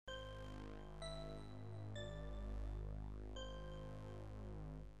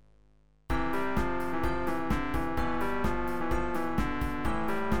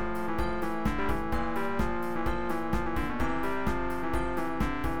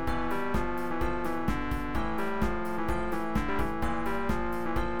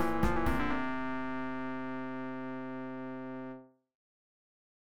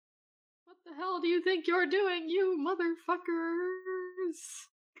you think you're doing, you motherfuckers?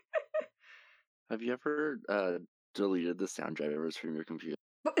 Have you ever deleted the sound drivers from your computer?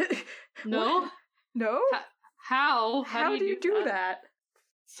 No. No? How? How do you do that?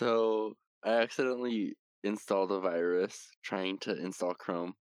 So I accidentally installed a virus trying to install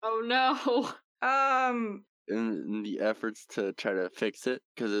Chrome. Oh no. In the efforts to try to fix it,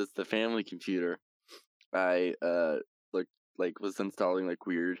 because it's the family computer, I was installing like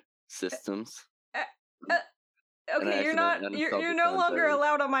weird systems. Okay, you're no longer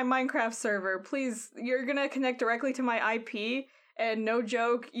allowed on my Minecraft server. Please, you're gonna connect directly to my IP, and no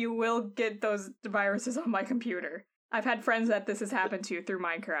joke, you will get those viruses on my computer. I've had friends that this has happened to through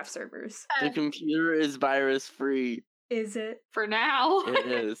Minecraft servers. The computer is virus free. Is it? For now. It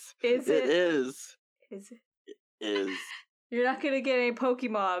is. Is it? It is. Is it? It is. You're not gonna get any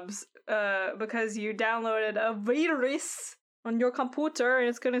Pokemobs, because you downloaded a virus on your computer and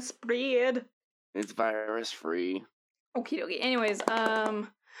it's gonna spread. It's virus free. Okie dokie. Anyways,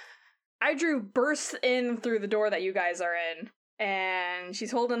 I Drew bursts in through the door that you guys are in, and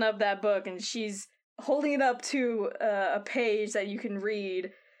she's holding up that book, and she's holding it up to a page that you can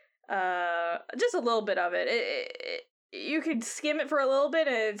read, just a little bit of it. You can skim it for a little bit,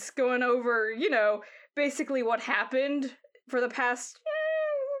 and it's going over, basically what happened for the past.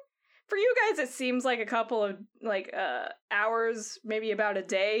 For you guys, it seems like a couple of hours, maybe about a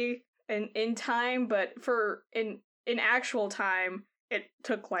day in time, but in actual time, it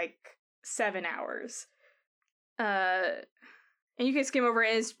took like 7 hours. And you can skim over it,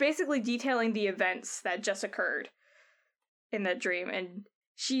 and it's basically detailing the events that just occurred in that dream, and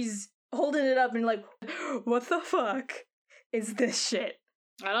she's holding it up and like, what the fuck is this shit?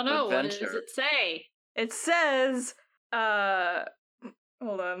 I don't know. Adventure. What does it say? It says,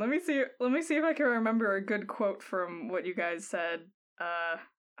 hold on, let me see if I can remember a good quote from what you guys said.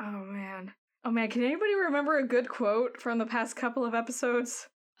 Oh man, can anybody remember a good quote from the past couple of episodes?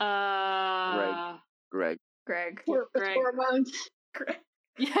 Greg. Greg. Hormones. Greg.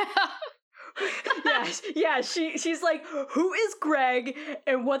 Yeah. Yeah, she's like, who is Greg,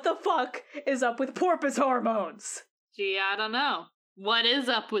 and what the fuck is up with porpoise hormones? Gee, I don't know. What is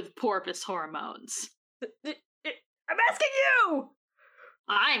up with porpoise hormones? I'm asking you!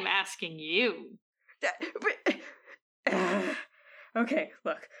 I'm asking you. Okay,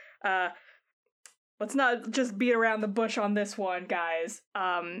 look, let's not just beat around the bush on this one, guys.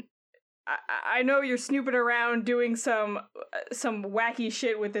 I know you're snooping around doing some wacky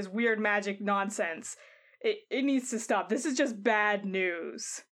shit with this weird magic nonsense. It needs to stop. This is just bad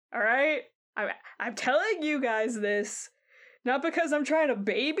news. All right? I'm telling you guys this, not because I'm trying to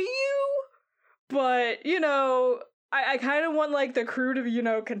baby you, but, I kind of want, like, the crew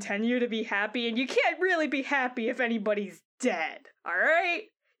to, continue to be happy, and you can't really be happy if anybody's dead, alright?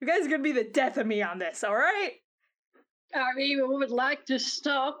 You guys are gonna be the death of me on this, alright? We would like to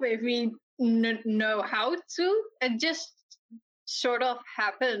stop if we know how to. It just sort of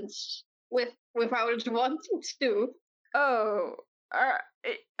happens without us wanting to. Oh,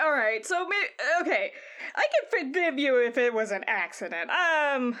 alright, so okay, I can forgive you if it was an accident,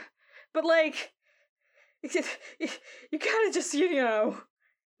 but, like, you gotta just,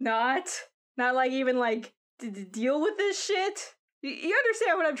 not like even like deal with this shit. You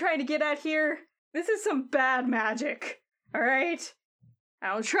understand what I'm trying to get at here? This is some bad magic, alright?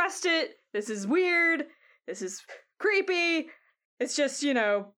 I don't trust it. This is weird. This is creepy. It's just,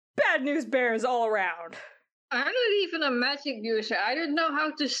 bad news bears all around. I'm not even a magic user. I don't know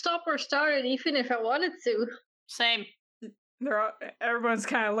how to stop or start it, even if I wanted to. Same. Everyone's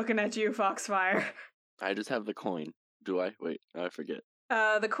kind of looking at you, Foxfire. I just have the coin. Do I? Wait, I forget.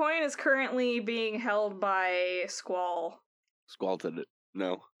 The coin is currently being held by Squall. Squall did it.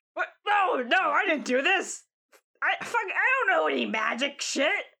 No. What? No, I didn't do this! I don't know any magic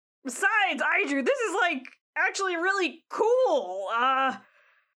shit! Besides, Idru, this is, like, actually really cool! I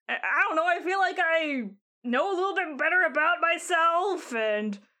don't know, I feel like I know a little bit better about myself,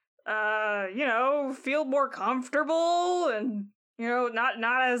 and, feel more comfortable, and,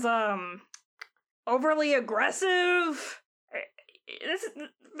 not as, overly aggressive.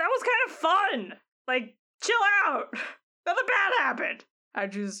 That was kind of fun. Like, chill out. Nothing bad happened. I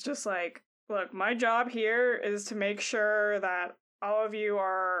just like, look, my job here is to make sure that all of you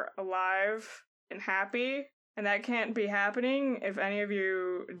are alive and happy, and that can't be happening if any of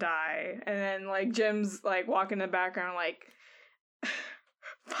you die. And then, like, Jim's, like, walking in the background, like,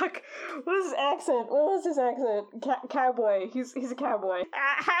 fuck, what was his accent? What was his accent? Cowboy. He's a cowboy.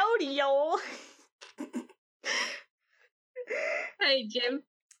 Howdy, y'all. Hey, Jim.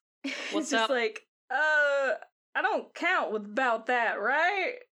 What's just up? like, I don't count with about that,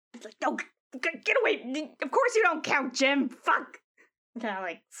 right? It's like, Get away! Of course you don't count, Jim! Fuck! Kind of,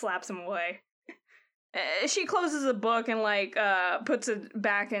 like, slaps him away. She closes the book and, like, puts it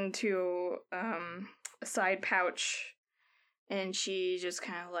back into, a side pouch. And she just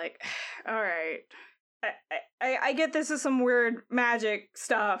kind of like, alright. I get this is some weird magic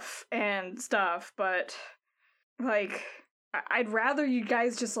stuff, but, like, I'd rather you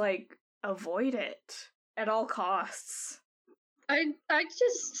guys just, like, avoid it at all costs. I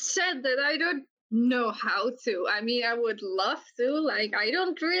just said that I don't know how to. I mean, I would love to. Like, I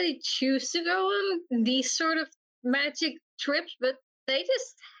don't really choose to go on these sort of magic trips, but they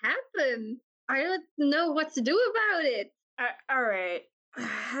just happen. I don't know what to do about it. Alright.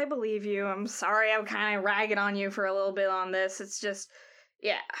 I believe you. I'm sorry I'm kind of ragging on you for a little bit on this. It's just,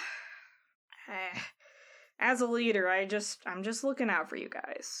 yeah. As a leader, I'm just looking out for you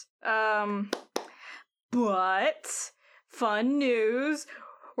guys. But fun news,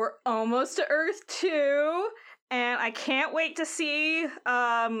 we're almost to Earth 2, and I can't wait to see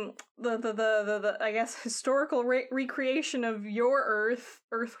the I guess historical recreation of your Earth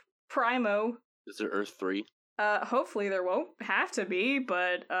Primo. Is there Earth 3? Hopefully there won't have to be,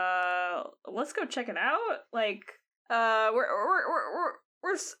 but let's go check it out. Like, we're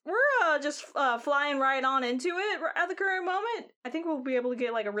just flying right on into it at the current moment. I think we'll be able to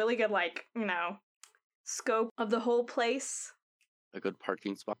get like a really good, like, scope of the whole place. A good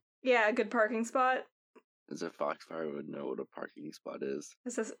parking spot? Yeah, a good parking spot. As if Foxfire would know what a parking spot is.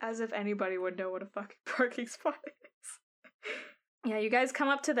 As if anybody would know what a fucking parking spot is. Yeah, you guys come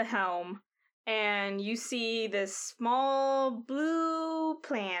up to the helm, and you see this small blue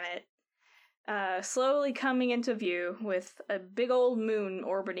planet slowly coming into view with a big old moon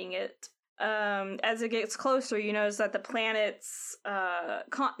orbiting it. As it gets closer, you notice that the planet's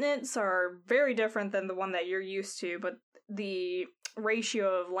continents are very different than the one that you're used to, but the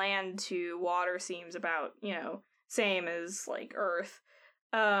ratio of land to water seems about, same as, like, Earth.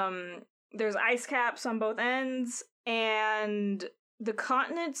 There's ice caps on both ends, and the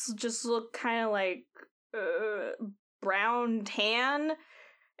continents just look kind of like brown tan,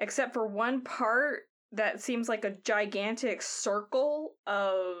 except for one part that seems like a gigantic circle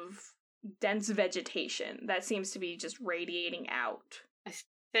of dense vegetation that seems to be just radiating out. I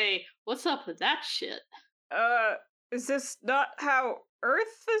say, what's up with that shit? Is this not how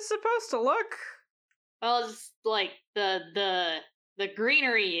Earth is supposed to look? Well, it's like the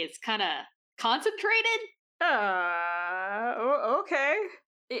greenery is kind of concentrated. Okay.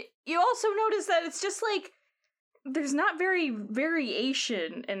 You also notice that it's just like there's not very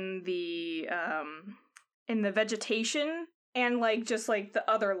variation in the vegetation and like just like the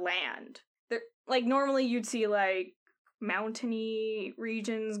other land. There, like normally you'd see like mountainy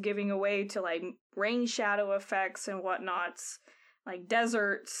regions giving away to like rain shadow effects and whatnots, like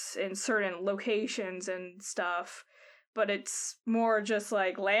deserts in certain locations and stuff, but it's more just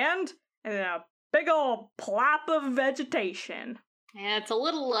like land and then a big old plop of vegetation. Yeah, it's a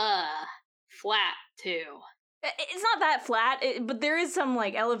little flat too. It's not that flat, but there is some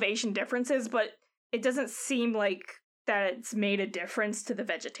like elevation differences, but it doesn't seem like that it's made a difference to the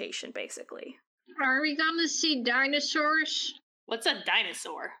vegetation, basically. Are we gonna see dinosaurs? What's a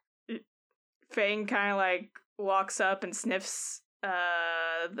dinosaur? Fang kind of like walks up and sniffs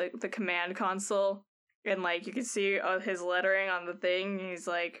the command console, and like you can see his lettering on the thing. And he's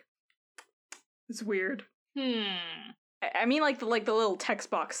like, "It's weird." I mean, like the little text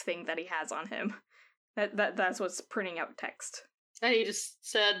box thing that he has on him. That's what's printing out text. And he just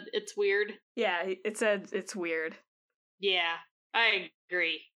said it's weird. Yeah, it said it's weird. Yeah, I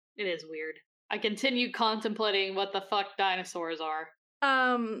agree. It is weird. I continue contemplating what the fuck dinosaurs are.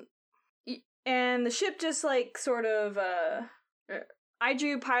 And the ship just like sort of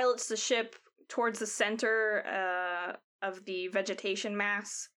Aidru pilots the ship towards the center of the vegetation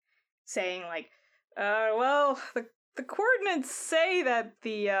mass, saying like, well, the coordinates say that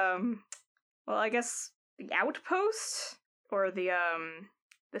the I guess the outpost or the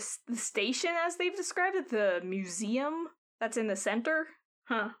station, as they've described it, the museum that's in the center.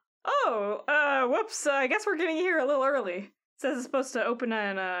 Huh. Oh, whoops, I guess we're getting here a little early. It says it's supposed to open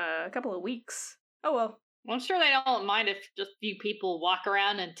in a couple of weeks. Oh well. Well, I'm sure they don't mind if just a few people walk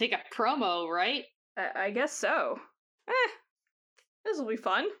around and take a promo, right? I guess so. This will be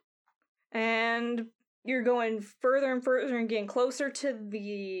fun. And you're going further and further and getting closer to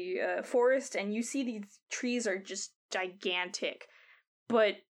the forest, and you see these trees are just gigantic.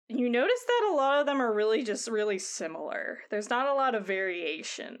 But you notice that a lot of them are really just really similar. There's not a lot of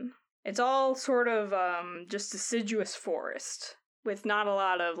variation. It's all sort of just deciduous forest with not a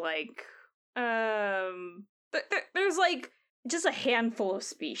lot of like there's like just a handful of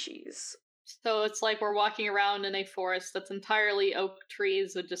species. So it's like we're walking around in a forest that's entirely oak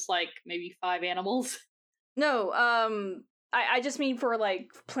trees with just like maybe 5 animals. No, I just mean for like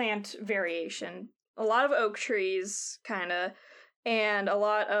plant variation. A lot of oak trees, kinda, and a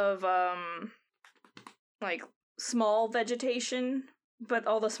lot of like small vegetation, but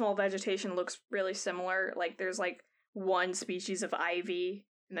all the small vegetation looks really similar. Like there's like one species of ivy,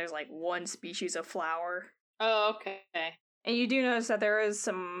 and there's like one species of flower. Oh, okay. And you do notice that there is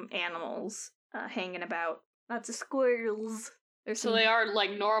some animals hanging about. Lots of squirrels. There's So some... they are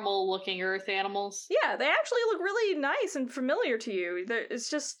like normal looking earth animals. Yeah, they actually look really nice and familiar to you. It's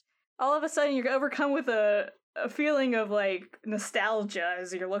just all of a sudden you're overcome with a feeling of like nostalgia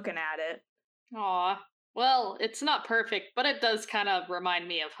as you're looking at it. Aw. Well, it's not perfect, but it does kind of remind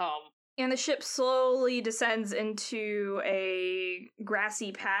me of home. And the ship slowly descends into a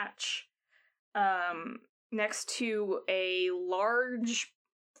grassy patch next to a large...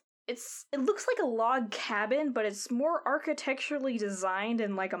 It looks like a log cabin, but it's more architecturally designed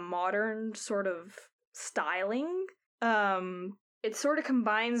in like a modern sort of styling. It sort of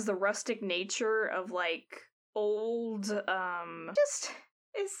combines the rustic nature of like old just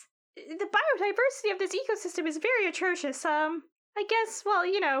is the biodiversity of this ecosystem is very atrocious. I guess,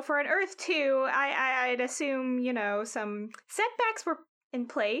 well, for an Earth 2, I'd assume, some setbacks were in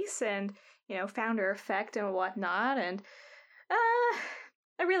place and, founder effect and whatnot, and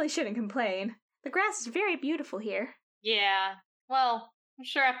I really shouldn't complain. The grass is very beautiful here. Yeah. Well, I'm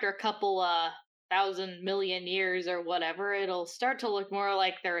sure after a couple 1,000 million years or whatever, it'll start to look more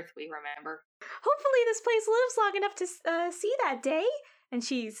like the Earth we remember. Hopefully this place lives long enough to see that day. And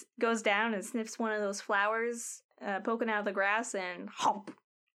she goes down and sniffs one of those flowers poking out of the grass and hop.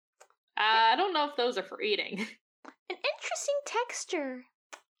 I don't know if those are for eating. An interesting texture.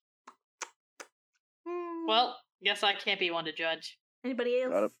 Well, guess I can't be one to judge. Anybody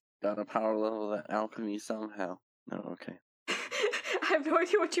else? Gotta power level that alchemy somehow. No, okay. I have no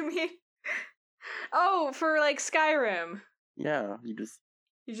idea what you mean. Oh, for like Skyrim. Yeah, you just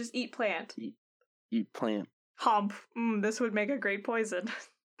eat plant. Eat plant. Hump. This would make a great poison.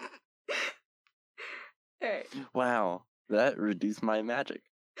 Alright. Wow, that reduced my magic.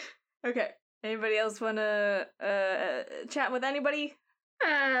 Okay. Anybody else want to chat with anybody?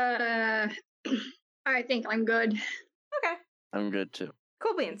 I think I'm good. Okay. I'm good too.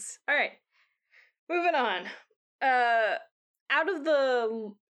 Cool beans. Alright. Moving on. Out of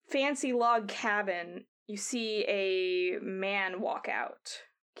the fancy log cabin, you see a man walk out.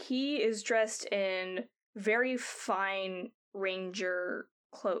 He is dressed in very fine ranger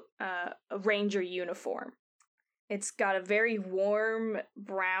ranger uniform. It's got a very warm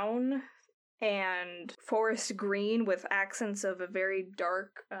brown and forest green with accents of a very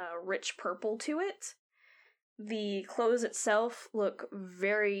dark, rich purple to it. The clothes itself look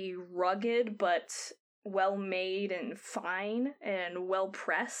very rugged, but well made and fine and well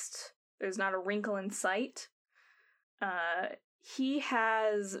pressed. There's not a wrinkle in sight. He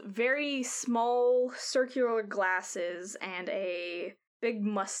has very small circular glasses and a big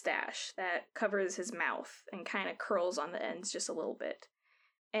mustache that covers his mouth and kind of curls on the ends just a little bit.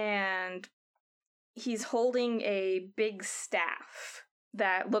 And he's holding a big staff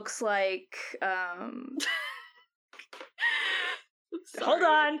that looks like, Hold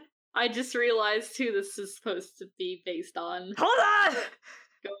on! I just realized who this is supposed to be based on. Hold on!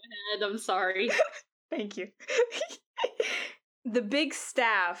 Go ahead, I'm sorry. Thank you. The big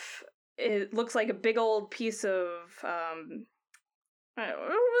staff, it looks like a big old piece of, what do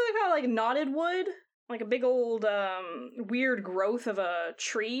they call it, like knotted wood? Like a big old, weird growth of a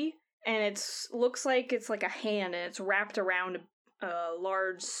tree, and it looks like it's like a hand, and it's wrapped around a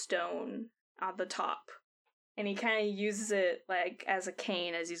large stone at the top. And he kind of uses it, like, as a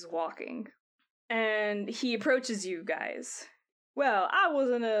cane as he's walking. And he approaches you guys. Well, I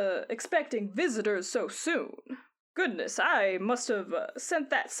wasn't, expecting visitors so soon. Goodness, I must have sent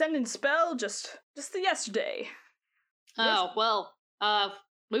that sending spell just yesterday. Oh, well,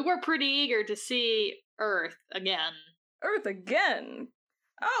 we were pretty eager to see Earth again. Earth again?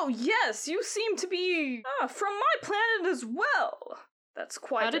 Oh, yes, you seem to be from my planet as well. That's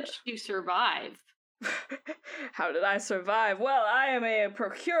quite How did you survive? How did I survive? Well, I am a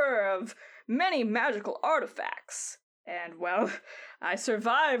procurer of many magical artifacts. And, well, I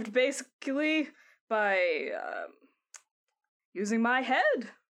survived basically by using my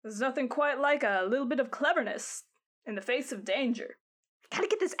head. There's nothing quite like a little bit of cleverness in the face of danger. I gotta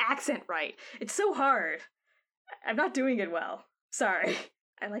get this accent right. It's so hard. I'm not doing it well. Sorry.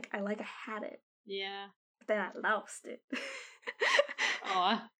 I had it. Yeah. But then I lost it.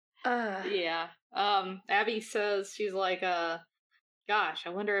 Aw. Yeah. Abby says she's like, Gosh, I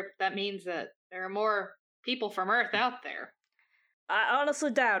wonder if that means that there are more people from Earth out there. I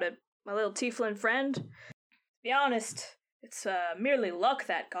honestly doubt it, my little tiefling friend. To be honest, it's merely luck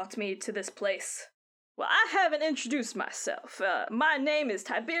that got me to this place. Well, I haven't introduced myself. My name is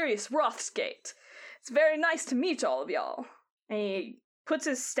Tiberius Rothsgate. It's very nice to meet all of y'all. And he puts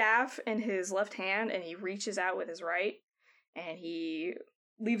his staff in his left hand and he reaches out with his right. And he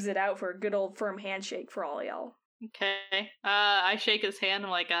leaves it out for a good old firm handshake for all of y'all. Okay. I shake his hand. I'm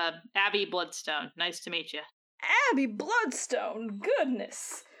like, Abby Bloodstone. Nice to meet you. Abby Bloodstone,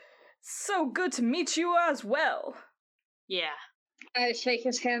 goodness. So good to meet you as well. Yeah. I shake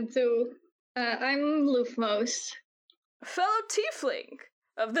his hand too. I'm Lufmos. A fellow tiefling.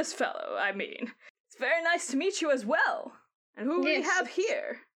 Of this fellow, I mean. It's very nice to meet you as well. And who do we have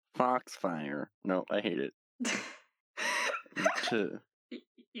here? Foxfire. No, I hate it. You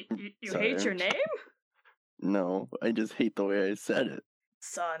Sorry, hate your name? No, I just hate the way I said it.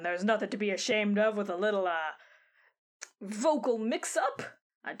 Son, there's nothing to be ashamed of with a little, vocal mix-up.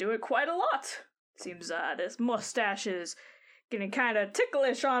 I do it quite a lot. Seems, this mustache is getting kinda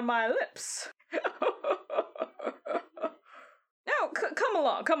ticklish on my lips. Now, come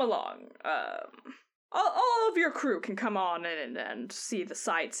along. All of your crew can come on in and see the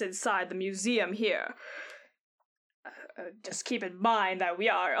sights inside the museum here. Just keep in mind that we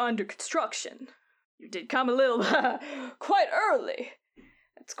are under construction. You did come a little, quite early.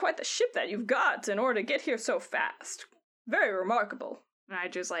 It's quite the ship that you've got in order to get here so fast. Very remarkable. And I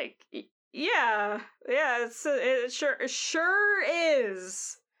just like, yeah, it sure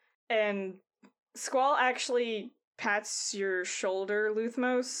is. And Squall actually pats your shoulder,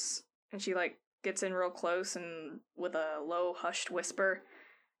 Luthmos, and she like gets in real close and with a low, hushed whisper,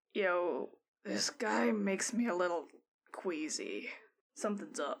 "Yo, this guy makes me a little queasy.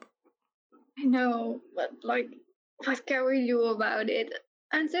 Something's up." I know, but what can we do about it?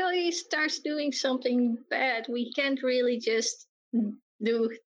 Until he starts doing something bad, we can't really just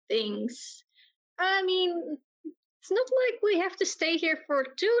do things. I mean, it's not like we have to stay here for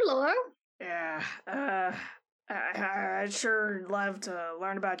too long. Yeah, I'd sure love to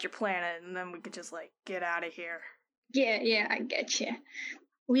learn about your planet, and then we could just, like, get out of here. Yeah, I get you.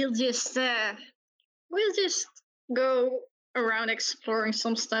 We'll just go around exploring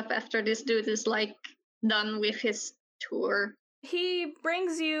some stuff after this dude is, like, done with his tour. He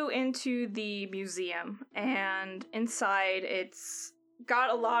brings you into the museum, and inside it's got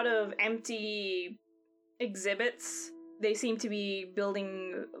a lot of empty exhibits. They seem to be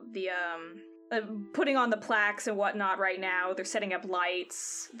building the, putting on the plaques and whatnot right now. They're setting up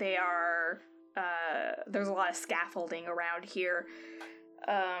lights. They are, there's a lot of scaffolding around here.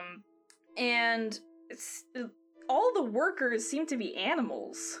 And it's, all the workers seem to be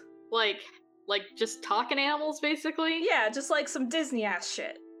animals. Like just talking animals, basically? Yeah, just like some Disney-ass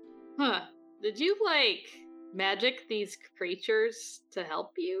shit. Huh. Did you, magic these creatures to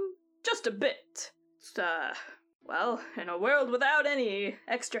help you? Just a bit. It's, well, in a world without any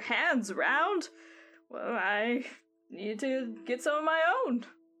extra hands around, well, I need to get some of my own.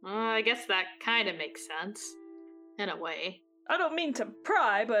 I guess that kind of makes sense. In a way. I don't mean to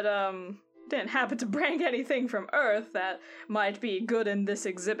pry, but, didn't happen to bring anything from Earth that might be good in this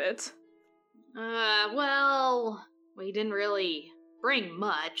exhibit. Well, we didn't really bring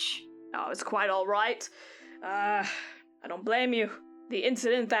much. Oh, it's quite all right. I don't blame you. The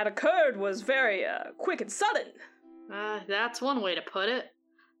incident that occurred was very, quick and sudden. That's one way to put it.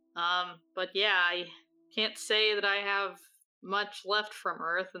 But yeah, I can't say that I have much left from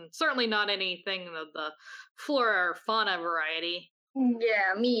Earth, and certainly not anything of the flora or fauna variety.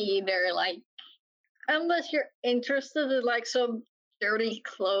 Yeah, me either. Unless you're interested in, some dirty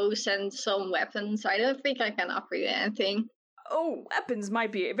clothes and some weapons, I don't think I can offer you anything. Oh, weapons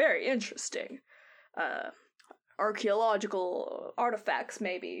might be very interesting. Archaeological artifacts,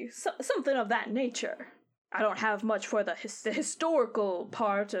 maybe. Something of that nature. I don't have much for the historical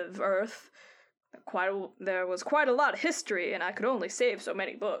part of Earth. There was quite a lot of history, and I could only save so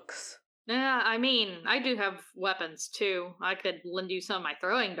many books. Yeah, I mean, I do have weapons, too. I could lend you some of my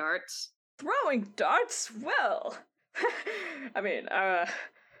throwing darts. Throwing darts? Well... I mean, are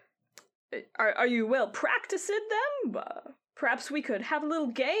you well practiced in them? Perhaps we could have a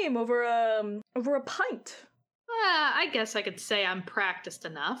little game over a pint. I guess I could say I'm practiced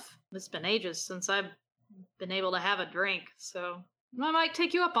enough. It's been ages since I've been able to have a drink, so I might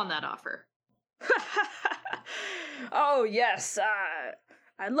take you up on that offer. Oh, yes,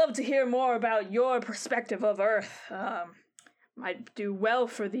 I'd love to hear more about your perspective of Earth. Might do well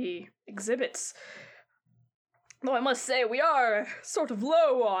for the exhibits. Though I must say, we are sort of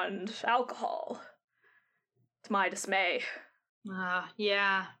low on alcohol. To my dismay.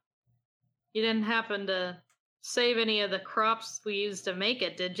 Yeah. You didn't happen to save any of the crops we used to make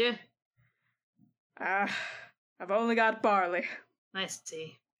it, did you? I've only got barley. I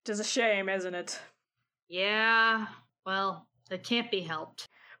see. It is a shame, isn't it? Yeah, well, it can't be helped.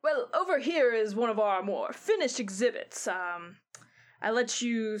 Well, over here is one of our more finished exhibits. I let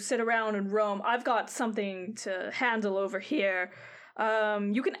you sit around and roam. I've got something to handle over here.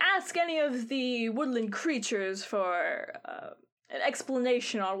 You can ask any of the woodland creatures for an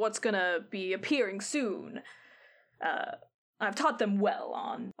explanation on what's gonna be appearing soon. I've taught them well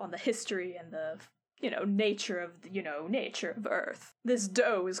on the history and the nature of Earth. This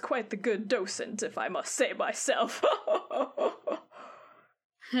doe is quite the good docent, if I must say myself.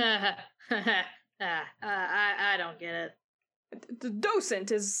 I don't get it. The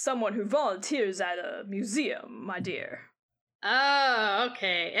docent is someone who volunteers at a museum, my dear. Oh,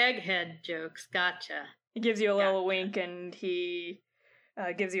 okay. Egghead jokes. Gotcha. He gives you a little wink, and he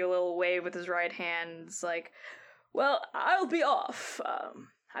gives you a little wave with his right hand. It's like, well, I'll be off.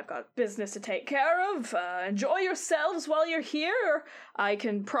 I've got business to take care of. Enjoy yourselves while you're here. I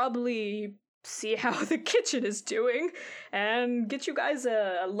can probably see how the kitchen is doing and get you guys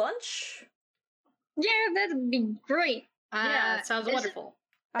a lunch. Yeah, that'd be great. Yeah, that sounds wonderful.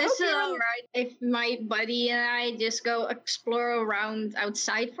 Is it alright if my buddy and I just go explore around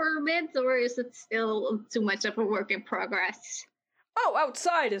outside for a bit, or is it still too much of a work in progress? Oh,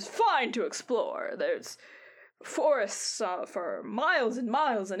 outside is fine to explore. There's forests for miles and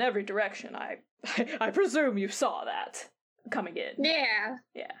miles in every direction. I presume you saw that coming in. Yeah.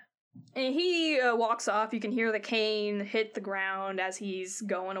 Yeah. And he walks off. You can hear the cane hit the ground as he's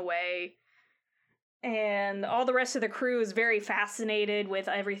going away. And all the rest of the crew is very fascinated with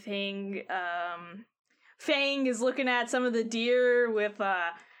everything. Fang is looking at some of the deer with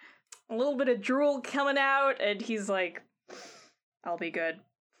a little bit of drool coming out, and he's like, I'll be good.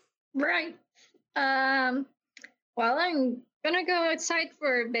 Right. Well, I'm gonna go outside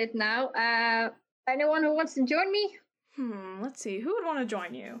for a bit now. Anyone who wants to join me? Let's see. Who would want to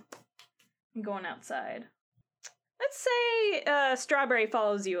join you? I'm going outside. Let's say Strawberry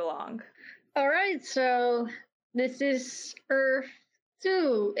follows you along. Alright, so this is Earth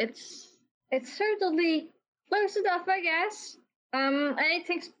 2. It's certainly close enough, I guess.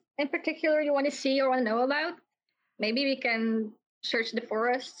 Anything in particular you want to see or want to know about? Maybe we can search the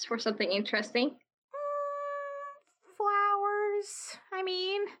forests for something interesting. Flowers. I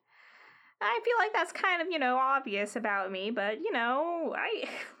mean, I feel like that's kind of, obvious about me, but, I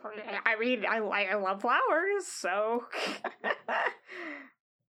love flowers, so...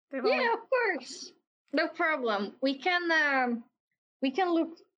 Yeah, of course. No problem. We can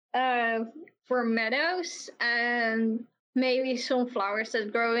look for meadows and maybe some flowers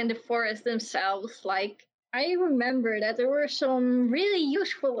that grow in the forest themselves. Like, I remember that there were some really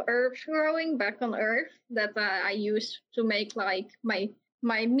useful herbs growing back on Earth that I used to make like my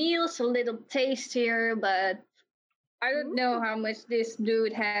meals a little tastier, but I don't know how much this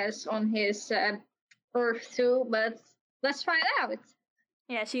dude has on his Earth too, but let's find out.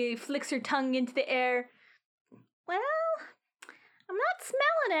 Yeah, she flicks her tongue into the air. Well, I'm not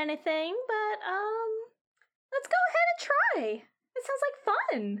smelling anything, but, let's go ahead and try. It sounds like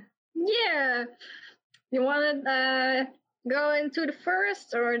fun. Yeah. You want to go into the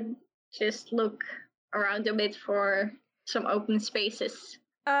forest or just look around a bit for some open spaces?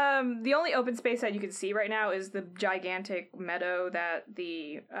 The only open space that you can see right now is the gigantic meadow that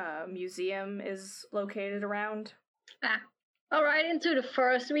the museum is located around. All right, into the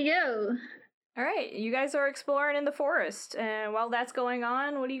forest we go. All right, you guys are exploring in the forest, and while that's going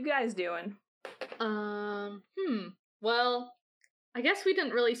on, what are you guys doing? Well, I guess we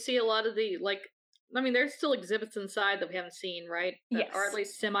didn't really see a lot of the, there's still exhibits inside that we haven't seen, right? That yes. Are at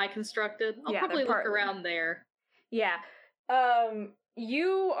least semi-constructed. I'll yeah, probably look around there. Yeah.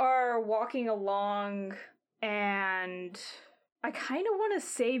 You are walking along, and I kind of want to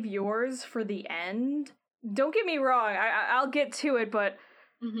save yours for the end. Don't get me wrong, I'll get to it, but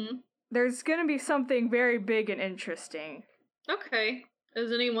there's gonna be something very big and interesting. Okay.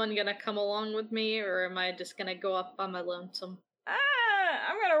 Is anyone gonna come along with me, or am I just gonna go up on my lonesome?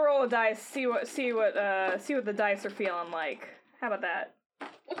 I'm gonna roll a dice, see what the dice are feeling like. How about that?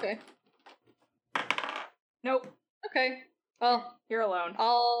 Okay. Nope. Okay. Well, you're alone.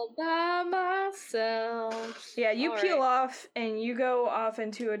 All by myself. Yeah, you peel off, and you go off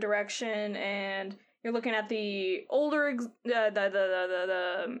into a direction, and you're looking at the older,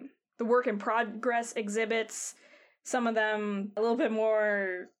 the work in progress exhibits. Some of them a little bit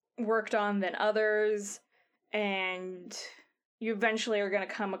more worked on than others, and you eventually are going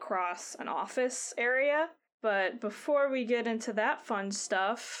to come across an office area. But before we get into that fun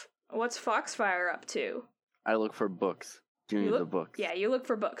stuff, what's Foxfire up to? I look for books. Give me the books. Yeah, you look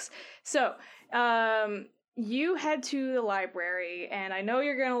for books. So, you head to the library, and I know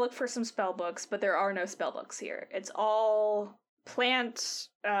you're going to look for some spell books, but there are no spell books here. It's all plant,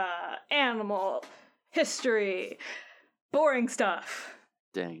 animal, history, boring stuff.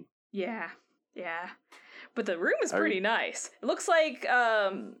 Dang. Yeah. But the room is pretty nice. It looks like,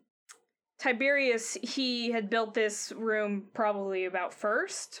 Tiberius, he had built this room probably about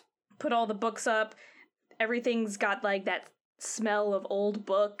first, put all the books up. Everything's got like that smell of old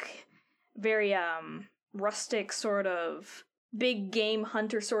book, very rustic sort of big game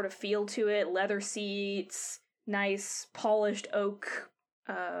hunter sort of feel to it, leather seats, nice polished oak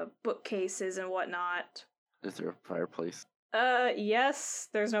bookcases and whatnot. Is there a fireplace? Yes,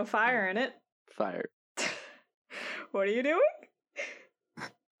 there's no fire in it. Fire. What are you doing?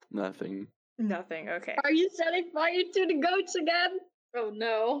 Nothing. Nothing, okay. Are you setting fire to the goats again? Oh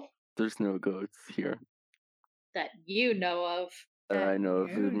no. There's no goats here. That you know of. I know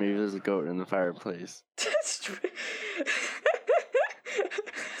if you maybe know. there's a goat in the fireplace.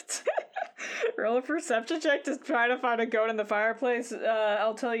 Roll a perception check to try to find a goat in the fireplace.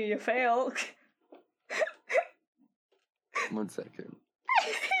 I'll tell you fail. 1 second.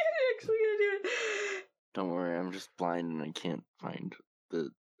 You're actually gonna do it. Don't worry, I'm just blind and I can't find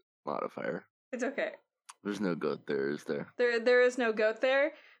the modifier. It's okay. There's no goat there, is there? There is no goat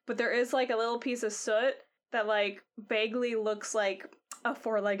there, but there is like a little piece of soot that like vaguely looks like a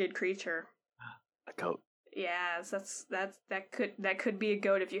four-legged creature. A goat. Yes, that could be a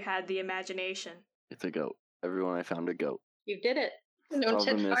goat if you had the imagination. It's a goat. Everyone, I found a goat. You did it. Don't Solve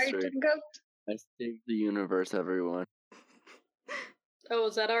set the fire to mystery. the goat. I saved the universe, everyone. Oh,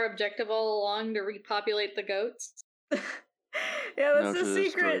 is that our objective all along, to repopulate the goats? Yeah, that's No, the to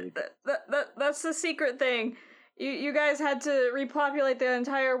secret. That's the secret thing. You guys had to repopulate the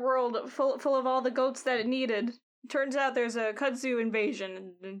entire world full of all the goats that it needed. Turns out there's a kudzu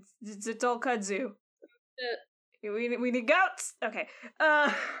invasion, and it's all kudzu. We need goats. Okay.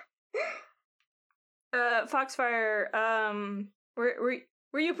 Foxfire.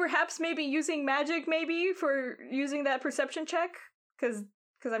 Were you perhaps maybe using magic for using that perception check? Because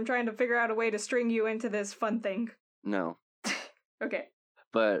I'm trying to figure out a way to string you into this fun thing. No. Okay.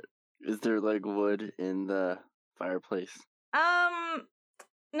 But is there like wood in the fireplace?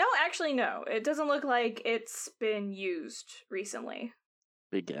 No, actually, no. It doesn't look like it's been used recently.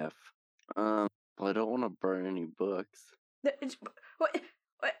 Big F. Well, I don't want to burn any books. What?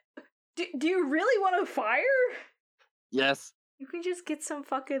 Do you really want a fire? Yes. You can just get some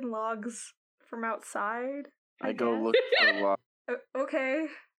fucking logs from outside. I go guess. look for Okay.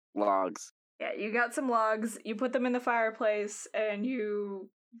 logs. Yeah, you got some logs. You put them in the fireplace, and you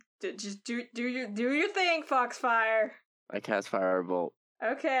just do your thing, Foxfire. I cast Firebolt.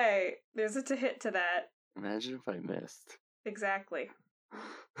 Okay, there's a hit to that. Imagine if I missed. Exactly.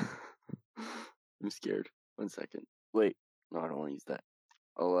 I'm scared. 1 second. Wait. No, I don't want to use that.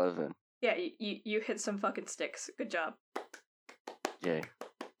 11. Yeah, you hit some fucking sticks. Good job. Yay.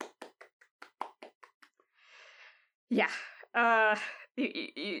 Yeah.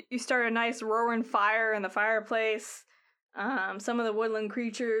 You start a nice roaring fire in the fireplace. Some of the woodland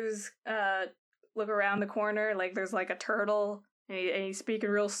creatures look around the corner, like there's like a turtle, and he's speaking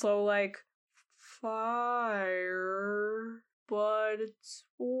real slow, like, fire, but it's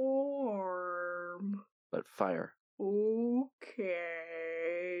warm. But fire. Okay.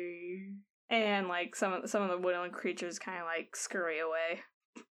 And like some of the woodland creatures kind of like scurry away.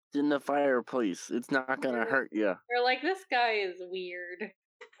 It's in the fireplace. It's not gonna hurt you. They're like, this guy is weird.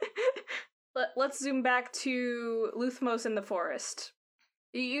 Let's zoom back to Luthmos in the forest.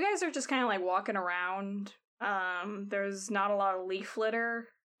 You guys are just kind of like walking around. There's not a lot of leaf litter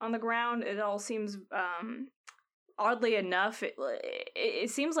on the ground. It all seems, oddly enough, it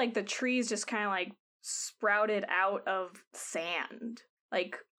seems like the trees just kind of like sprouted out of sand.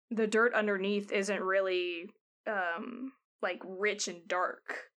 Like the dirt underneath isn't really, like rich and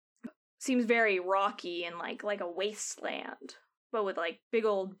dark. Seems very rocky and like a wasteland, but with like big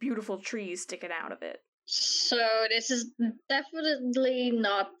old beautiful trees sticking out of it. So this is definitely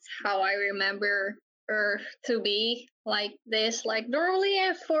not how I remember Earth to be, like this. Like normally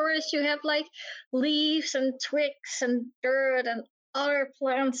in forests you have like leaves and twigs and dirt and other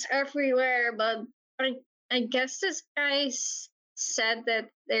plants everywhere, but I guess this guy said that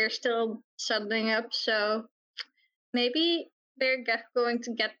they're still settling up, so maybe they're going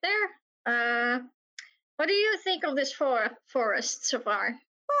to get there. What do you think of this forest so far?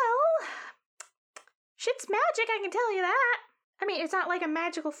 Well, shit's magic, I can tell you that. I mean, it's not like a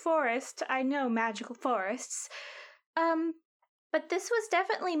magical forest. I know magical forests. But this was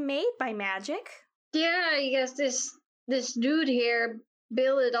definitely made by magic. Yeah, I guess this dude here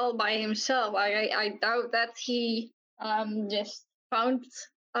built it all by himself. I doubt that he just found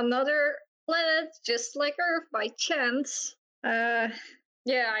another planet just like Earth by chance. Yeah,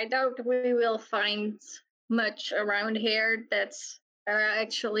 I doubt we will find much around here that's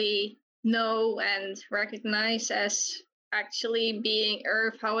actually know and recognize as actually being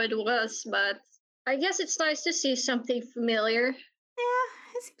Earth how it was, but I guess it's nice to see something familiar. Yeah,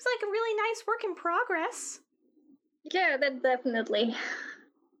 it seems like a really nice work in progress. Yeah, that definitely.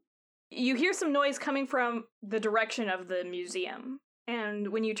 You hear some noise coming from the direction of the museum,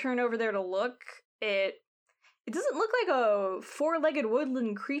 and when you turn over there to look, it doesn't look like a four-legged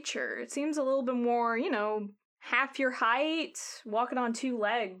woodland creature. It seems a little bit more, half your height, walking on two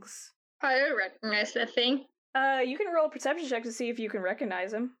legs. I don't recognize that thing. You can roll a perception check to see if you can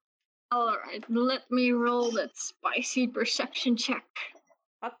recognize him. Alright, let me roll that spicy perception check.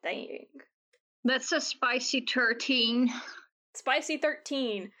 Oh, dang. That's a spicy 13. Spicy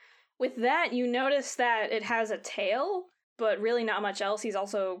 13. With that, you notice that it has a tail, but really not much else. He's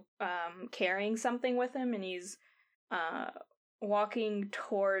also carrying something with him, and he's walking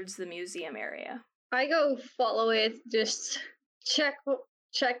towards the museum area. I go follow it, just check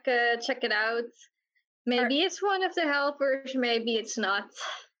it out. Maybe it's one of the helpers, maybe it's not.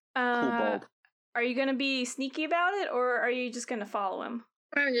 Kobold. Are you gonna be sneaky about it, or are you just gonna follow him?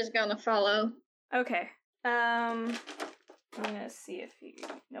 I'm just gonna follow. Okay. I'm gonna see if he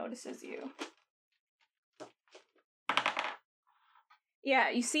notices you. Yeah,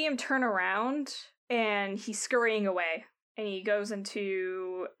 you see him turn around, and he's scurrying away, and he goes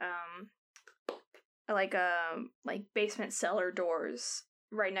into like basement cellar doors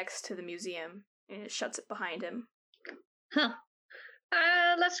right next to the museum, and it shuts it behind him. Huh.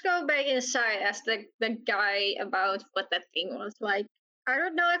 Let's go back inside, ask the guy about what that thing was like. I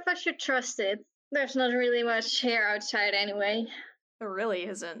don't know if I should trust it. There's not really much here outside anyway. There really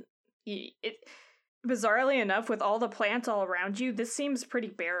isn't. Bizarrely enough, with all the plants all around you, this seems pretty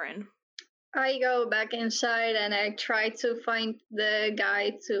barren. I go back inside and I try to find the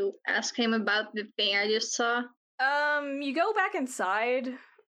guy to ask him about the thing I just saw. You go back inside,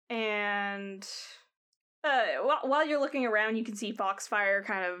 and while you're looking around, you can see Foxfire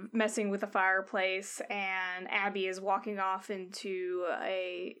kind of messing with the fireplace, and Abby is walking off into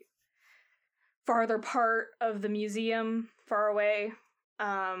a farther part of the museum, far away.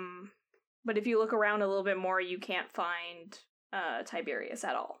 But if you look around a little bit more, you can't find Tiberius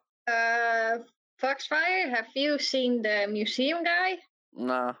at all. Foxfire, have you seen the museum guy?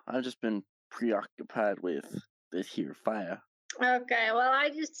 Nah, I've just been preoccupied with this here fire. Okay, well, I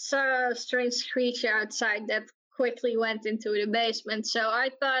just saw a strange creature outside that quickly went into the basement, so I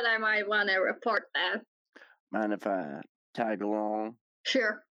thought I might want to report that. Mind if I tag along?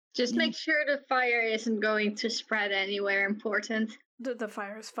 Sure. Just make sure the fire isn't going to spread anywhere important. The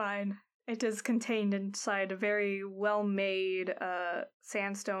fire's fine. It is contained inside a very well-made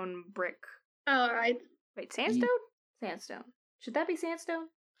sandstone brick. Alright. Wait, sandstone? Sandstone. Should that be sandstone?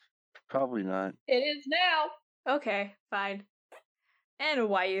 Probably not. It is now. Okay, fine.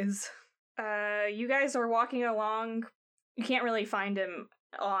 Anyways, you guys are walking along. You can't really find him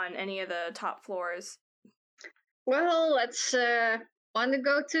on any of the top floors. Well, let's, want to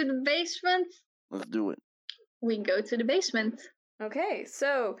go to the basement? Let's do it. We go to the basement. Okay,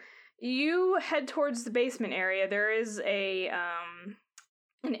 so you head towards the basement area. There is a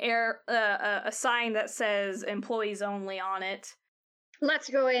sign that says employees only on it. Let's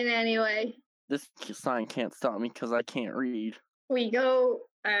go in anyway. This sign can't stop me because I can't read. We go,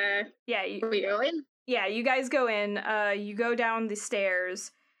 we go in? Yeah, you guys go in. You go down the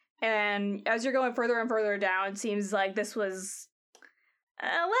stairs, and as you're going further and further down, it seems like this was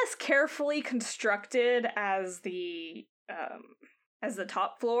less carefully constructed as the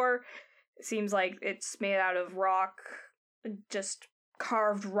top floor. It seems like it's made out of rock, just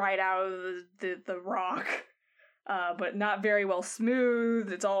carved right out of the rock, but not very well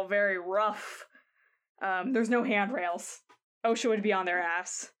smoothed. It's all very rough. There's no handrails. OSHA would be on their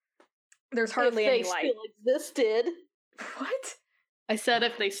ass. There's hardly any light. If they still existed. What? I said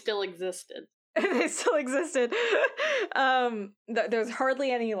if they still existed. They still existed. There's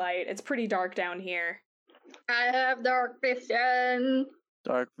hardly any light. It's pretty dark down here. I have dark vision.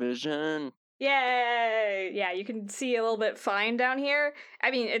 Dark vision. Yay! Yeah, you can see a little bit fine down here.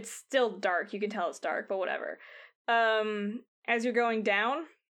 I mean, it's still dark. You can tell it's dark, but whatever. As you're going down,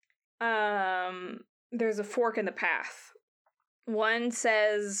 there's a fork in the path. One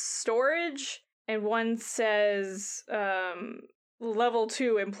says storage, and one says level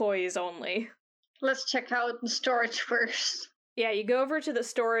 2 employees only. Let's check out the storage first. Yeah, you go over to the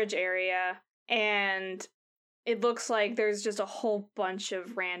storage area, and it looks like there's just a whole bunch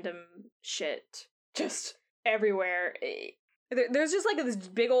of random shit just everywhere. There's just like this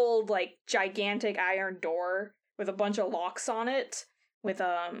big old, like, gigantic iron door with a bunch of locks on it, with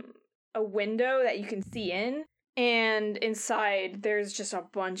a window that you can see in, and inside there's just a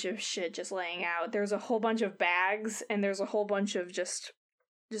bunch of shit just laying out. There's a whole bunch of bags, and there's a whole bunch of just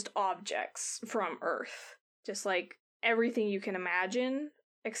objects from Earth. Just, like, everything you can imagine,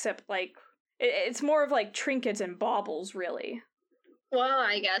 except, like, it's more of, like, trinkets and baubles, really. Well,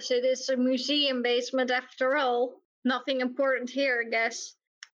 I guess it is a museum basement after all. Nothing important here, I guess.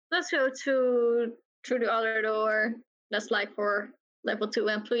 Let's go through the other door. That's like for level 2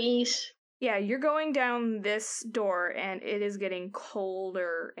 employees. Yeah, you're going down this door, and it is getting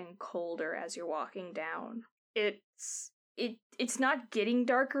colder and colder as you're walking down. It's not getting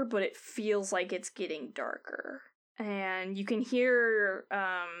darker, but it feels like it's getting darker. And you can hear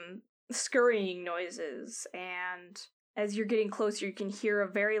scurrying noises, and as you're getting closer, you can hear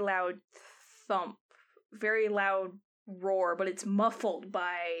a very loud thump, very loud roar, but it's muffled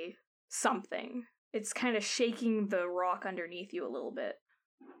by something. It's kind of shaking the rock underneath you a little bit.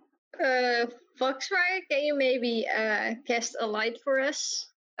 Foxfire, can you maybe cast a light for us?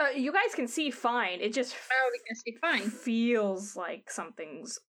 You guys can see fine. It just we can see fine. Feels like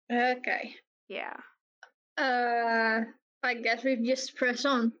something's... Okay. Yeah. I guess we just press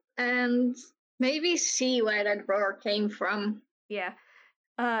on and maybe see where that roar came from. Yeah.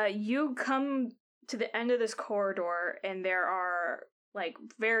 You come to the end of this corridor, and there are, like,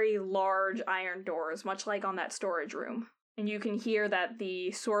 very large iron doors, much like on that storage room. And you can hear that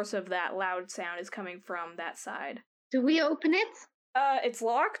the source of that loud sound is coming from that side. Do we open it? It's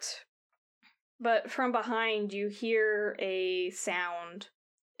locked, but from behind you hear a sound.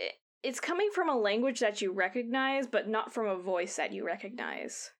 It's coming from a language that you recognize, but not from a voice that you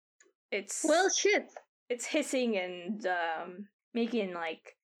recognize. Well, shit. It's hissing and making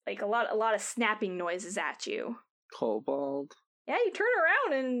like a lot of snapping noises at you. Kobold. Yeah, you turn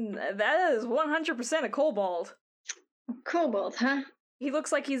around and that is 100% a kobold. Kobold, huh? He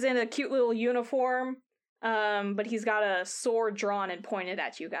looks like he's in a cute little uniform, but he's got a sword drawn and pointed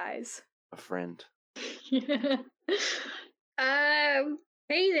at you guys. A friend. Hey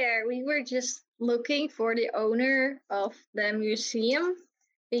there, we were just looking for the owner of the museum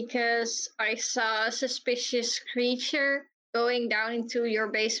because I saw a suspicious creature going down into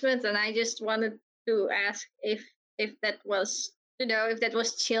your basement, and I just wanted to ask if that was, if that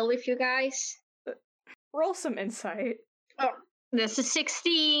was chill with you guys. Roll some insight. Oh, this is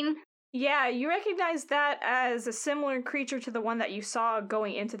 16. Yeah, you recognize that as a similar creature to the one that you saw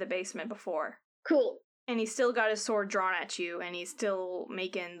going into the basement before. Cool. And he's still got his sword drawn at you, and he's still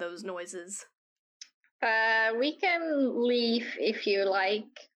making those noises. We can leave if you like.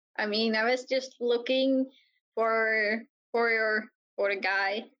 I mean, I was just looking for the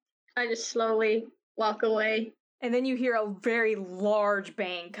guy. I just slowly walk away. And then you hear a very large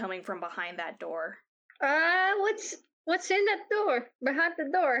bang coming from behind that door. What's in that door? Behind the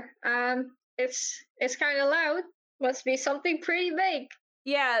door? It's kind of loud. Must be something pretty big.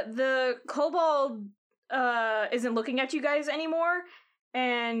 Yeah, the kobold isn't looking at you guys anymore,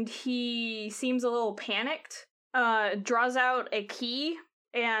 and he seems a little panicked. Draws out a key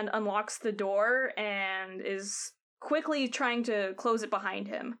and unlocks the door and is quickly trying to close it behind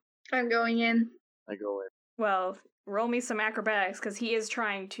him. I'm going in. I go in. Well, roll me some acrobatics, because he is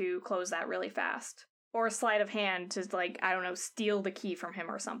trying to close that really fast. Or a sleight of hand to, like, I don't know, steal the key from him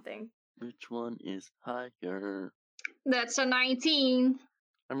or something. Which one is higher? That's a 19.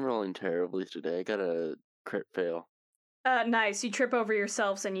 I'm rolling terribly today. I got a crit fail. Nice. You trip over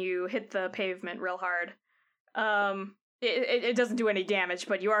yourselves and you hit the pavement real hard. It doesn't do any damage,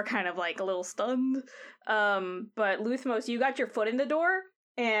 but you are kind of, like, a little stunned. But Luthmos, you got your foot in the door,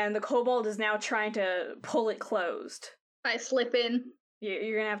 and the kobold is now trying to pull it closed. I slip in.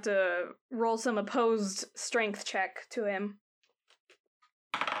 You're gonna have to roll some opposed strength check to him.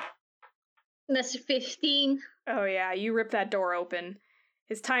 That's a 15. Oh yeah, you rip that door open.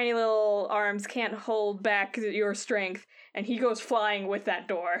 His tiny little arms can't hold back your strength, and he goes flying with that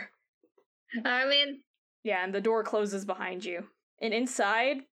door. I'm in. Yeah, and the door closes behind you. And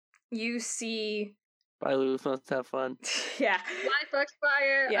inside, you see... Bye, Luz. Let's have fun. Yeah. Bye,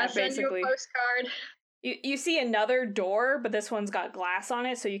 Foxfire. Yeah, I'll send you a postcard. You see another door, but this one's got glass on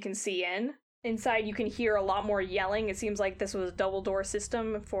it, so you can see in. Inside, you can hear a lot more yelling. It seems like this was a double door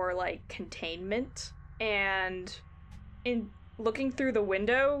system for, like, containment. And looking through the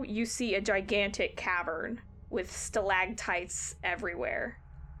window, you see a gigantic cavern with stalactites everywhere.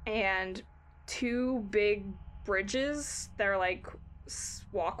 And 2 big bridges that are like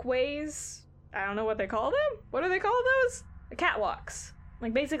walkways. I don't know what they call them. What do they call those? The catwalks.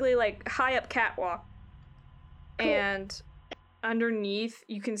 Like basically like high up catwalk. Cool. And underneath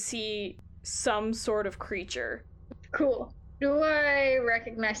you can see some sort of creature. Cool. Do I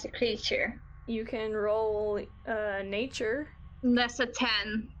recognize the creature? You can roll nature. That's a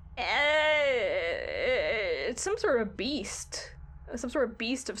 10. It's some sort of beast. Some sort of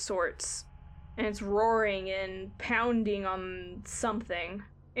beast of sorts. And it's roaring and pounding on something.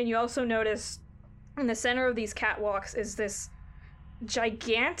 And you also notice in the center of these catwalks is this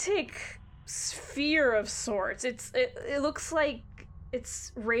gigantic sphere of sorts. It looks like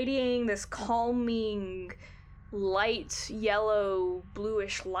it's radiating this calming light, yellow,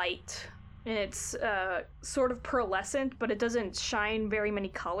 bluish light. And it's sort of pearlescent, but it doesn't shine very many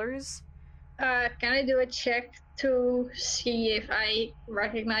colors. Can I do a check to see if I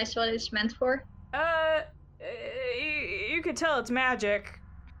recognize what it's meant for? You could tell it's magic.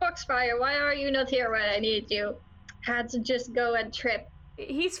 Foxfire, why are you not here when I need you? Had to just go and trip.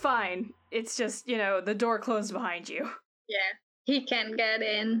 He's fine. It's just, the door closed behind you. Yeah, he can get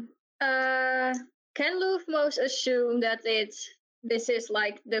in. Can Lufmos assume that this is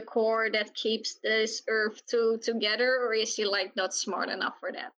like the core that keeps this Earth 2 together, or is he like not smart enough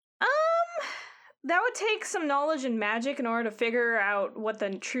for that? That would take some knowledge and magic in order to figure out what the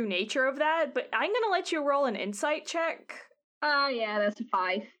true nature of that, but I'm gonna let you roll an insight check. Yeah, that's a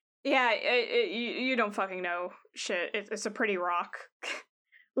 5. Yeah, you don't fucking know shit. It's a pretty rock.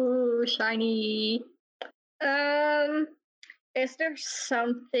 Ooh, shiny. Is there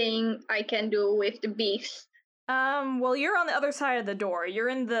something I can do with the beast? Well, you're on the other side of the door. You're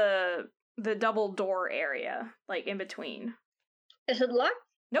in the double door area, like in between. Is it locked?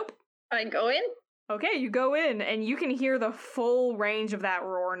 Nope. I go in? Okay, you go in, and you can hear the full range of that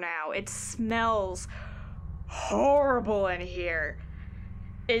roar now. It smells horrible in here.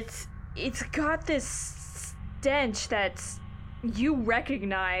 It's got this stench that you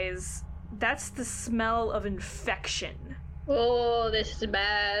recognize. That's the smell of infection. Oh, this is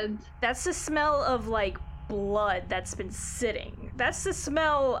bad. That's the smell of, like, blood that's been sitting. That's the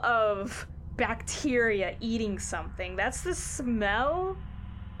smell of bacteria eating something. That's the smell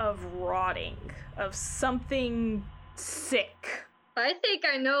of rotting, of something sick. I think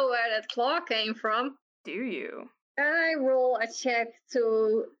I know where that claw came from. Do you? And I roll a check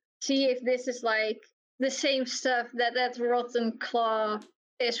to see if this is like the same stuff that rotten claw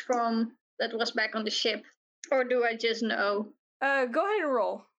is from that was back on the ship. Or do I just know? Go ahead and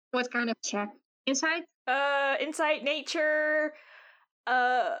roll. What kind of check? Insight? Insight, nature,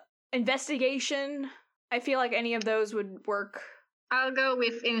 investigation. I feel like any of those would work. I'll go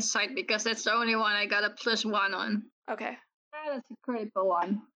with insight because that's the only one I got a +1 on. Okay. That's a critical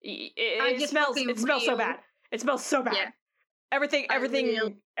one. It smells so bad. It smells so bad. Yeah.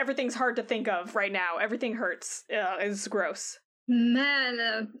 Everything's hard to think of right now. Everything hurts. It's gross.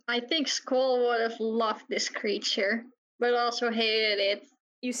 Man, I think Skull would have loved this creature, but also hated it.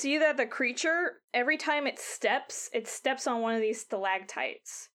 You see that the creature, every time it steps on one of these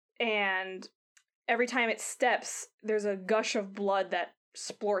stalactites. And every time it steps, there's a gush of blood that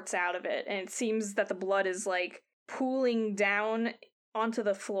splorts out of it. And it seems that the blood is, like, pooling down onto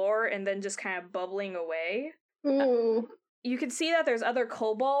the floor and then just kind of bubbling away. Ooh. You can see that there's other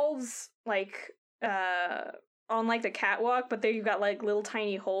kobolds, like, on, like, the catwalk, but they've got, like, little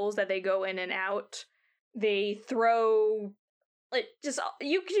tiny holes that they go in and out. They throw, like, just,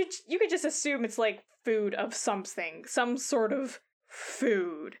 you could just assume it's, like, food of something. Some sort of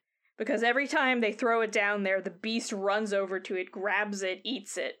food. Because every time they throw it down there, the beast runs over to it, grabs it,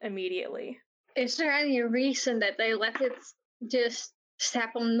 eats it immediately. Is there any reason that they let it just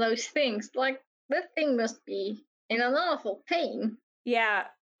step on those things? Like, that thing must be in an awful pain. Yeah,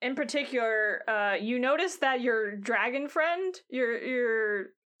 in particular, you notice that your dragon friend, your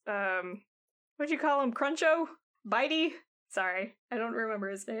what'd you call him, Cruncho? Bitey? Sorry, I don't remember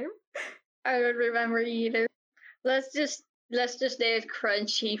his name. I don't remember either. Let's just name it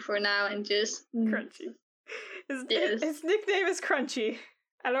Crunchy for now and just... Crunchy. His nickname is Crunchy.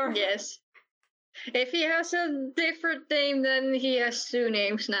 I don't... Yes. If he has a different name, then he has 2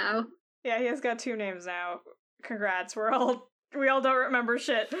 names now. Yeah, he has got 2 names now. Congrats, we all don't remember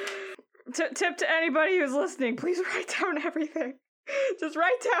shit. Tip to anybody who's listening, please write down everything. Just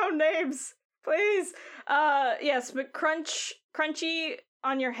write down names, please. Yes, but Crunchy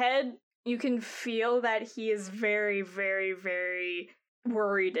on your head, you can feel that he is very, very, very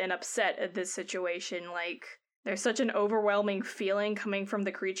worried and upset at this situation. Like, There's such an overwhelming feeling coming from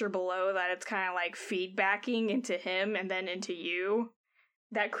the creature below that it's kind of like feedbacking into him and then into you.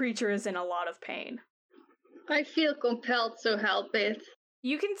 That creature is in a lot of pain. I feel compelled to help it.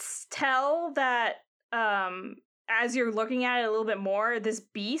 You can tell that as you're looking at it a little bit more, this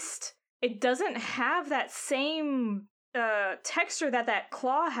beast, it doesn't have that same texture that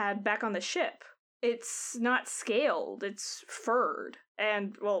claw had back on the ship. It's not scaled, it's furred.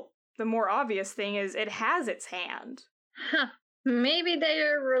 And, well, the more obvious thing is it has its hand. Huh. Maybe they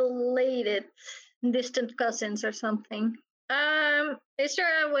are related, distant cousins or something. Is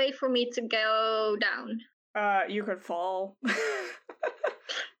there a way for me to go down? You could fall.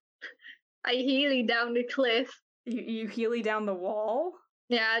 I heely down the cliff. You heely down the wall?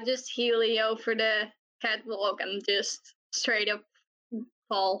 Yeah, just heely over the catwalk and just straight up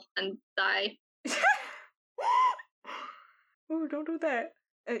fall and die. Ooh, don't do that.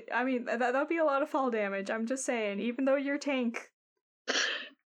 I mean, that'd be a lot of fall damage. I'm just saying, even though you're tank.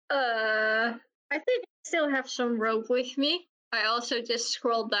 I think I still have some rope with me. I also just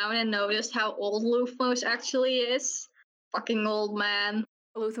scrolled down and noticed how old Luthmos actually is. Fucking old man.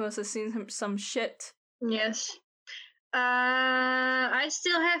 Luthmos has seen some shit. Yes. I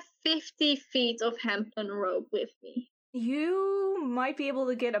still have 50 feet of hempen rope with me. You might be able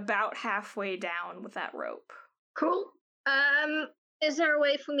to get about halfway down with that rope. Cool. Is there a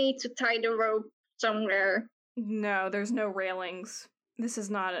way for me to tie the rope somewhere? No, there's no railings. This is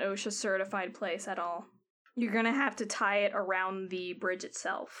not an OSHA certified place at all. You're gonna have to tie it around the bridge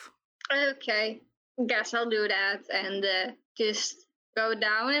itself. Okay. Guess I'll do that and just go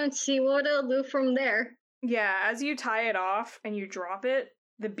down and see what I'll do from there. Yeah, as you tie it off and you drop it,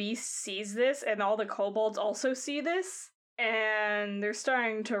 the beast sees this, and all the kobolds also see this, and they're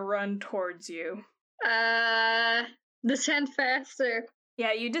starting to run towards you. Descend faster.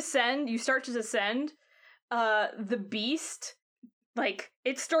 Yeah, you start to descend. The beast, like,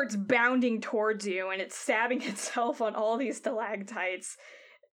 it starts bounding towards you, and it's stabbing itself on all these stalactites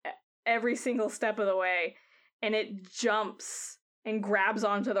every single step of the way, and it jumps and grabs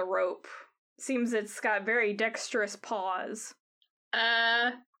onto the rope. Seems it's got very dexterous paws.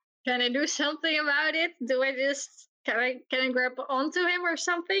 Can I do something about it? Do I just can I grab onto him or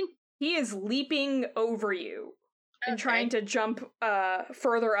something? He is leaping over you and Okay. trying to jump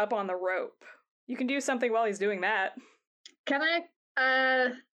further up on the rope. You can do something while he's doing that. Can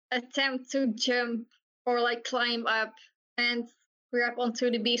I attempt to jump or like climb up and grab onto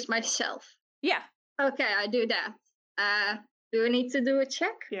the beast myself? Yeah. Okay, I do that. Do I need to do a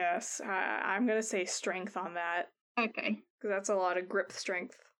check? Yes, I'm gonna say strength on that, Okay. because that's a lot of grip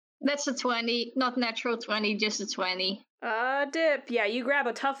strength. That's a 20, not natural 20, just a 20. Dip. Yeah, you grab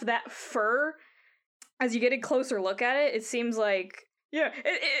a tuft of that fur. As you get a closer look at it, it seems like, yeah,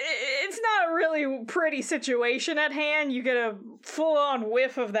 it's not a really pretty situation at hand. You get a full-on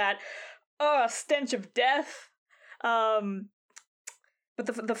whiff of that, stench of death. But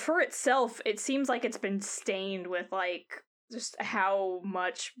the fur itself, it seems like it's been stained with, like, just how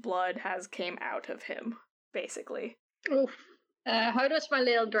much blood has came out of him, basically. Oof. How does my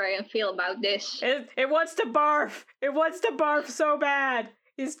little dragon feel about this? It wants to barf! It wants to barf so bad!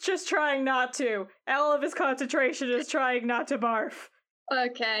 He's just trying not to. All of his concentration is trying not to barf.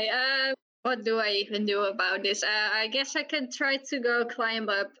 Okay, what do I even do about this? I guess I can try to go climb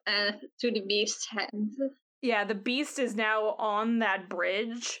up to the beast's head. Yeah, the beast is now on that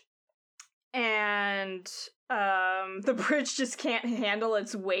bridge, and the bridge just can't handle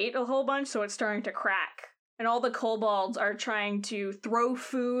its weight a whole bunch, so it's starting to crack. And all the kobolds are trying to throw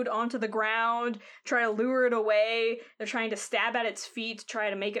food onto the ground, try to lure it away. They're trying to stab at its feet to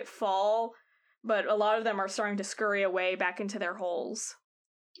try to make it fall, but a lot of them are starting to scurry away back into their holes.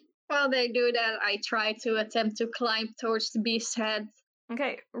 While they do that, I try to attempt to climb towards the beast's head.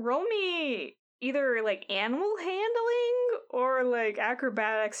 Okay, roll me either, like, animal handling or, like,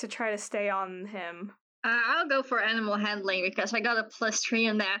 acrobatics to try to stay on him. I'll go for animal handling because I got a +3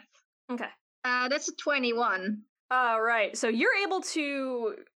 in that. Okay. That's a 21. Right. So you're able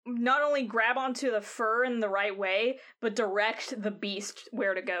to not only grab onto the fur in the right way, but direct the beast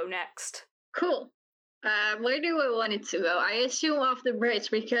where to go next. Cool. Where do I want it to go? I assume off the bridge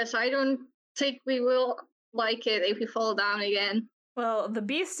because I don't think we will like it if we fall down again. Well, the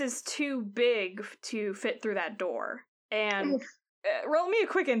beast is too big to fit through that door. And roll me a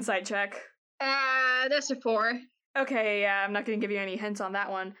quick insight check. That's a 4. Okay, yeah, I'm not going to give you any hints on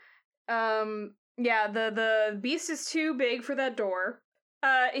that one. Yeah, the beast is too big for that door.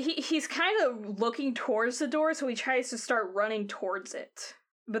 He's kind of looking towards the door, so he tries to start running towards it.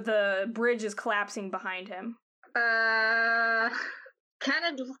 But the bridge is collapsing behind him. Can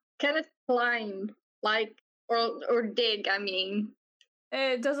it climb? Like, or dig, I mean.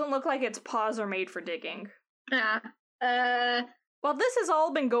 It doesn't look like its paws are made for digging. Yeah. While this has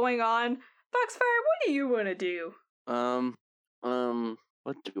all been going on, Foxfire, what do you want to do?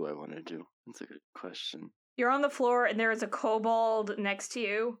 What do I want to do? That's a good question. You're on the floor and there is a kobold next to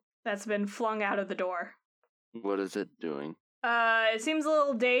you that's been flung out of the door. What is it doing? It seems a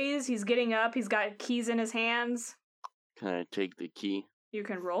little dazed. He's getting up. He's got keys in his hands. Can I take the key? You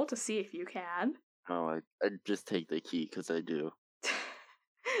can roll to see if you can. Oh, I just take the key because I do.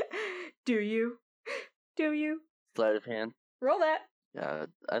 Do you? Do you? Sleight of hand? Roll that. Yeah,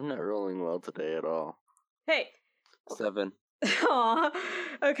 I'm not rolling well today at all. Hey. 7. Aw.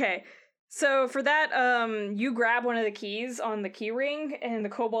 Okay. So for that, you grab one of the keys on the key ring, and the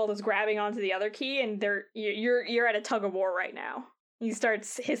kobold is grabbing onto the other key, and you're at a tug of war right now. He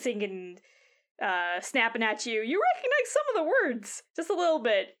starts hissing and snapping at you. You recognize some of the words, just a little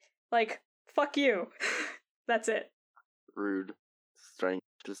bit, like "fuck you." That's it. Rude. Strength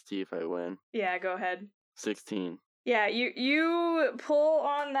to see if I win. Yeah, go ahead. 16. Yeah, you pull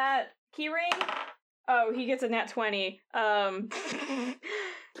on that key ring. Oh, he gets a nat 20.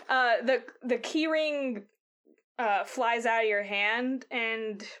 The key ring flies out of your hand,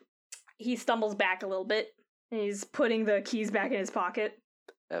 and he stumbles back a little bit. And he's putting the keys back in his pocket.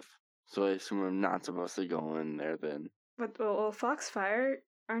 F. So I assume I'm not supposed to go in there then. But well, Foxfire,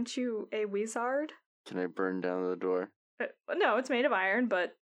 aren't you a wizard? Can I burn down the door? No, it's made of iron,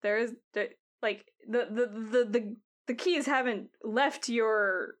 but the keys haven't left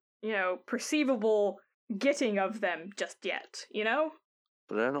your, perceivable getting of them just yet,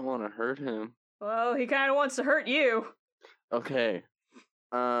 But I don't want to hurt him. Well, he kind of wants to hurt you. Okay.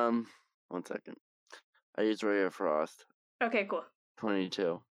 1 second. I use Ray of Frost. Okay, cool.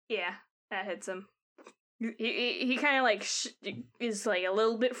 22. Yeah, that hits him. He kind of is like a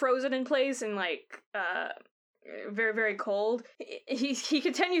little bit frozen in place and very, very cold. He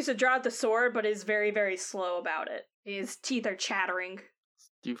continues to draw out the sword, but is very, very slow about it. His teeth are chattering.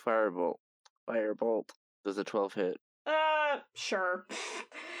 Do Firebolt. Firebolt. Does a 12 hit? Sure.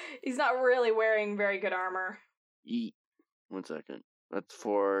 He's not really wearing very good armor. Eat. 1 second. That's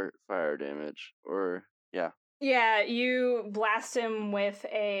 4 fire damage. Or, yeah. Yeah, you blast him with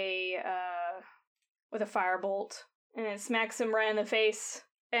a firebolt, and it smacks him right in the face,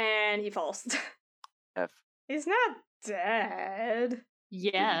 and he falls. F. He's not dead.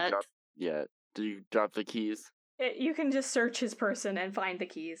 Yet. Did you drop the keys? You can just search his person and find the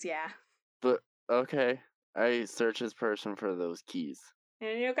keys, yeah. But, okay. I search his person for those keys.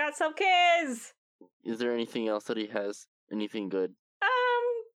 And you got some keys! Is there anything else that he has? Anything good?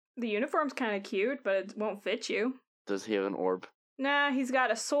 The uniform's kind of cute, but it won't fit you. Does he have an orb? Nah, he's got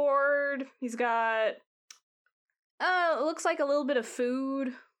a sword. He's got... it looks like a little bit of food.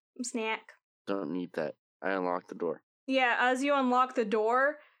 Some snack. Don't need that. I unlock the door. Yeah, as you unlock the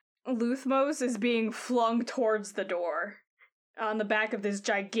door, Luthmos is being flung towards the door on the back of this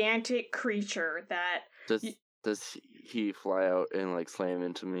gigantic creature that... Does he fly out and, slam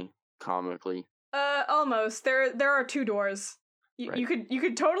into me? Comically? Almost. There are 2 doors. Right. You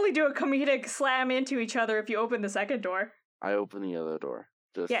could totally do a comedic slam into each other if you open the second door. I open the other door.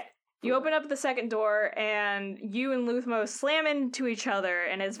 Yeah, you open up the second door, and you and Luthmos slam into each other,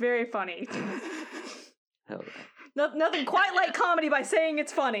 and it's very funny. Hell yeah. Nothing quite like comedy by saying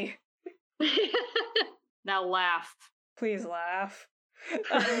it's funny. Now laugh. Please laugh.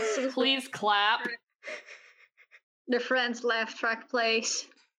 Please clap. The Friends laugh track plays.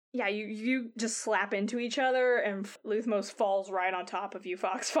 Yeah, you just slap into each other, and Luthmos falls right on top of you,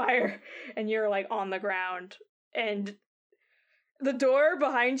 Foxfire, and you're, on the ground. And the door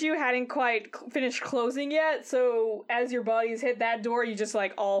behind you hadn't quite finished closing yet, so as your bodies hit that door, you just,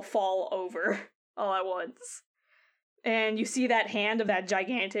 all fall over all at once. And you see that hand of that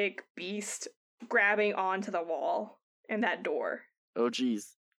gigantic beast grabbing onto the wall and that door. Oh,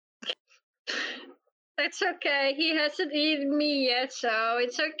 jeez. It's okay. He hasn't eaten me yet, so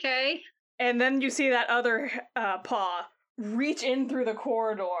it's okay. And then you see that other paw reach in through the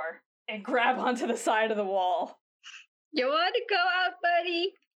corridor and grab onto the side of the wall. You want to go out,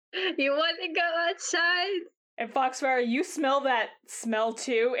 buddy? You want to go outside? And Foxfire, you smell that smell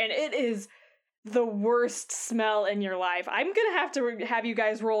too, and it is the worst smell in your life. I'm gonna have to have you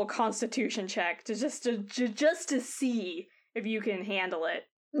guys roll a Constitution check to just to see if you can handle it.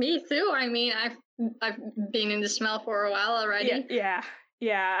 Me too. I mean, I've been in the smell for a while already. Yeah.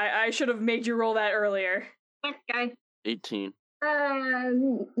 I should have made you roll that earlier. Okay. 18.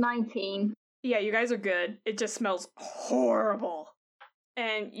 19. Yeah, you guys are good. It just smells horrible.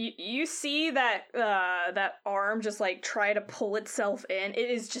 And you see that that arm just try to pull itself in. It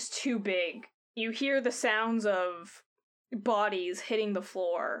is just too big you hear the sounds of bodies hitting the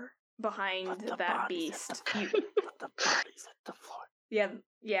floor behind that beast. Put the bodies at the floor. Yeah.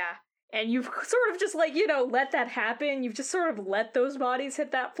 And you've sort of just let that happen. You've just sort of let those bodies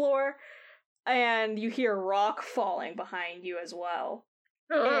hit that floor. And you hear rock falling behind you as well.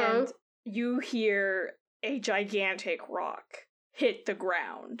 And you hear a gigantic rock hit the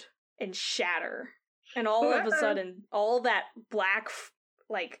ground and shatter. And all of a sudden, all that black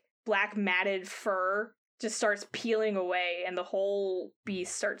matted fur just starts peeling away, and the whole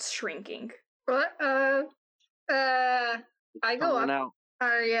beast starts shrinking. I go up. Out.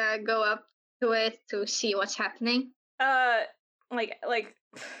 I go up to it to see what's happening.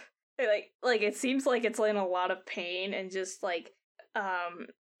 It seems like it's in a lot of pain, and just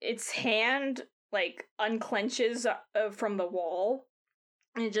its hand unclenches from the wall,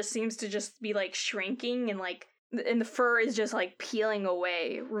 and it just seems to just be shrinking, and the fur is just peeling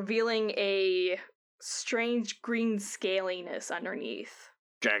away, revealing a strange green scaliness underneath.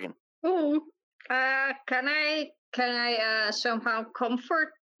 Dragon. Ooh. Can I somehow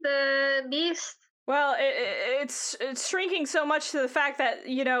comfort the beast? Well, it's shrinking so much to the fact that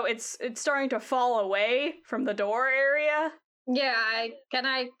it's starting to fall away from the door area. Yeah, can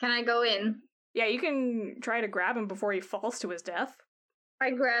I go in? Yeah, you can try to grab him before he falls to his death.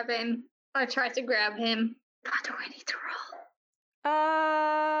 I grab him. I try to grab him. What do I need to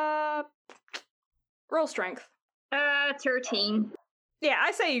roll? Roll strength. 13. Yeah,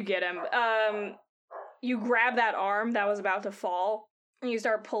 I say you get him. You grab that arm that was about to fall, and you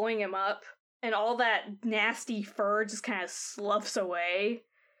start pulling him up, and all that nasty fur just kind of sloughs away.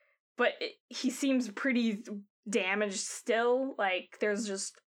 But he seems pretty damaged still. There's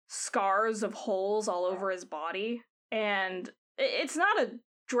just scars of holes all over his body. And it's not a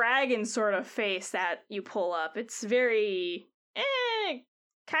dragon sort of face that you pull up. It's very,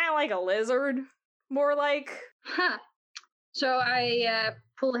 kind of like a lizard, more like. Huh. So I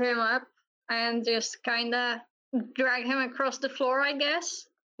pull him up and just kind of drag him across the floor, I guess.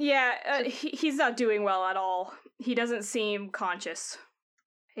 Yeah, he's not doing well at all. He doesn't seem conscious,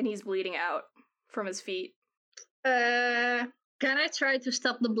 and he's bleeding out from his feet. Can I try to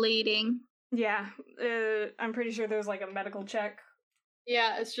stop the bleeding? Yeah, I'm pretty sure there's a medical check.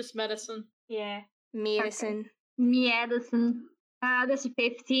 Yeah, it's just medicine. Yeah, medicine. Medicine. That's a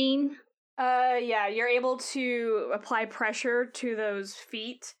 15. Yeah, you're able to apply pressure to those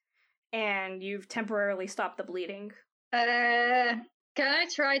feet, and you've temporarily stopped the bleeding. Can I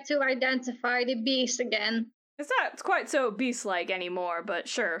try to identify the beast again? It's not quite so beast-like anymore, but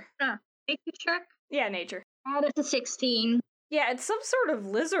sure. Nature check? Yeah, nature. That's a 16. Yeah, it's some sort of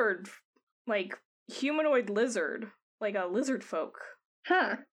lizard, humanoid lizard, like a lizard folk.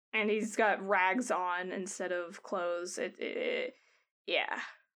 Huh. And he's got rags on instead of clothes. Yeah.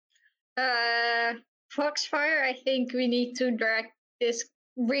 Foxfire, I think we need to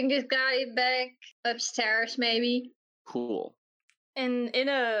bring this guy back upstairs, maybe. Cool. And in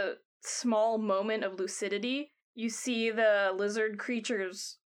a small moment of lucidity, you see the lizard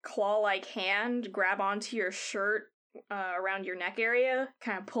creature's claw-like hand grab onto your shirt around your neck area,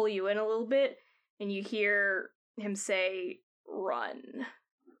 kind of pull you in a little bit, and you hear him say, "Run."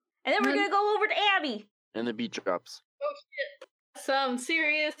 And then we're gonna go over to Abby! And the beat drops. Oh shit. Some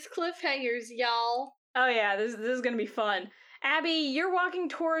serious cliffhangers, y'all. Oh yeah, this is gonna be fun. Abby, you're walking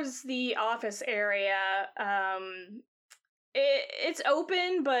towards the office area. It's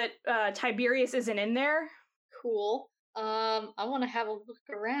open, but Tiberius isn't in there. Cool. I want to have a look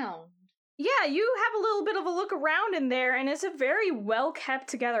around. Yeah, you have a little bit of a look around in there, and it's a very well kept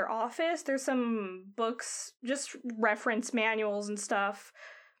together office. There's some books, just reference manuals and stuff,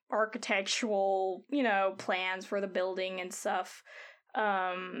 architectural, plans for the building and stuff.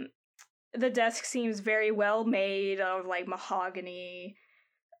 The desk seems very well made of mahogany,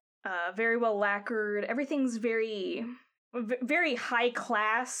 very well lacquered. Everything's very, very high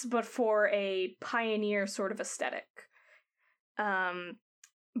class, but for a pioneer sort of aesthetic.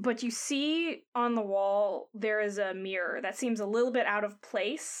 But you see on the wall there is a mirror that seems a little bit out of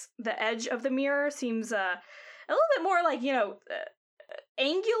place. The edge of the mirror seems a little bit more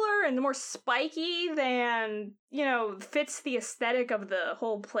angular and more spiky than, fits the aesthetic of the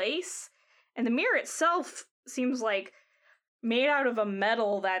whole place. And the mirror itself seems made out of a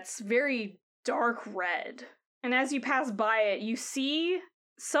metal that's very dark red. And as you pass by it, you see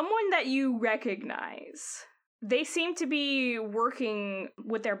someone that you recognize. They seem to be working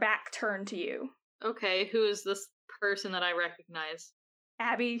with their back turned to you. Okay, who is this person that I recognize?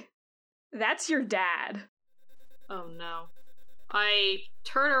 Abby, that's your dad. Oh no. I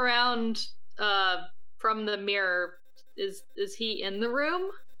turn around from the mirror. Is he in the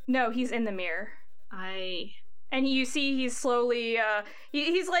room? No, he's in the mirror. And you see he's slowly,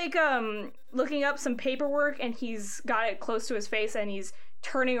 he's like, looking up some paperwork, and he's got it close to his face, and he's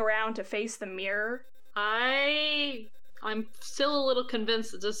turning around to face the mirror. I'm still a little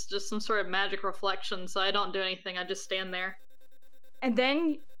convinced that this is just some sort of magic reflection, so I don't do anything, I just stand there. And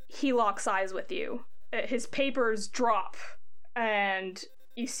then he locks eyes with you. His papers drop, and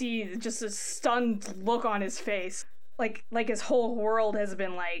you see just a stunned look on his face. Like his whole world has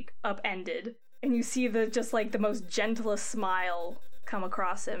been, like, upended. And you see the most gentlest smile come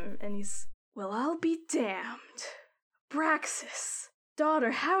across him, and he's, well, I'll be damned. Braxis, daughter,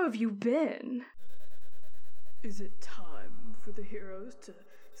 how have you been? Is it time for the heroes to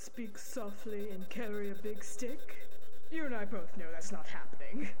speak softly and carry a big stick? You and I both know that's not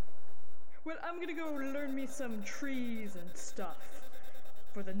happening. Well, I'm gonna go learn me some trees and stuff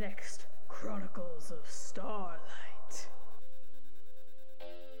for the next Chronicles of Starlight.